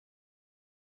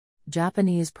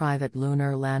Japanese private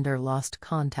lunar lander lost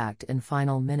contact in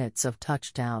final minutes of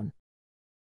touchdown.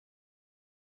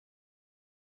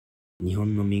 日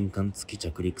本の民間月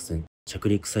着陸船、着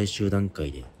陸最終段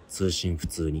階で通信不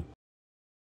通に。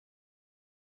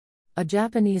A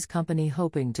Japanese company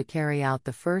hoping to carry out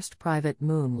the first private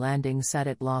moon landing said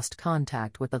it lost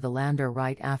contact with the lander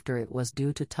right after it was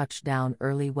due to touch down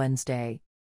early Wednesday.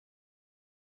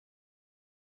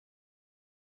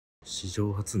 史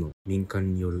上初の民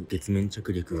間による月面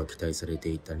着陸が期待されて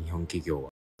いた日本企業は、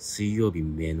水曜日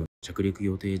未明の着陸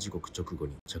予定時刻直後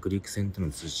に着陸船との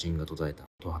通信が途絶えた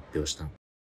と発表した。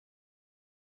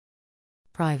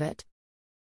Private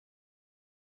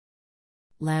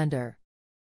lander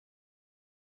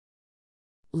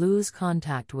lose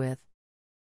contact with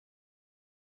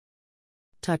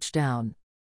touchdown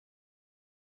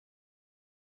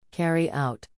carry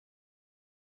out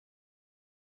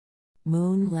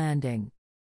moon landing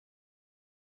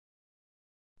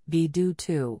be due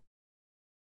to。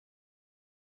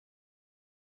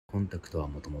 コンタクトは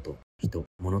もともと人、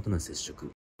物との接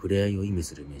触、触れ合いを意味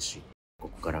する名詞。こ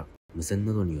こから無線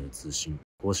などによる通信、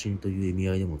交信という意味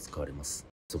合いでも使われます。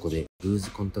そこで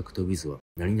lose contact with は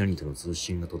何々との通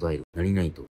信が途絶える、何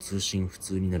々と通信不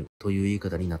通になるという言い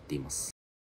方になっています。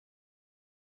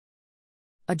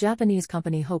A Japanese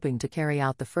company hoping to carry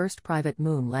out the first private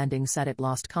moon landing said it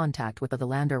lost contact with the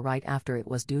lander right after it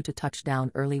was due to touch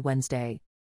down early Wednesday.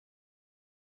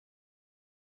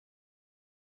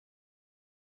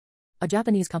 A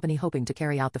Japanese company hoping to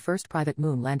carry out the first private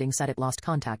moon landing said it lost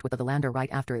contact with the lander right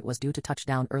after it was due to touch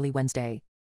down early Wednesday.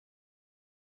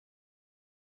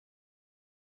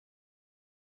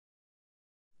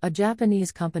 A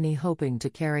Japanese company hoping to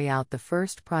carry out the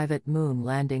first private moon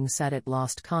landing said it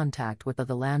lost contact with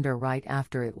the lander right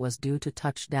after it was due to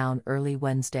touch down early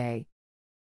Wednesday.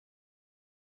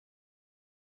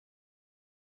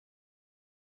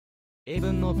 英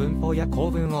文の文法や構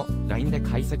文を LINE で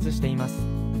解説しています。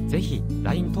ぜひ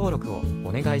LINE 登録を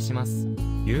お願いします。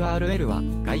URL は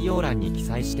概要欄に記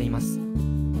載しています。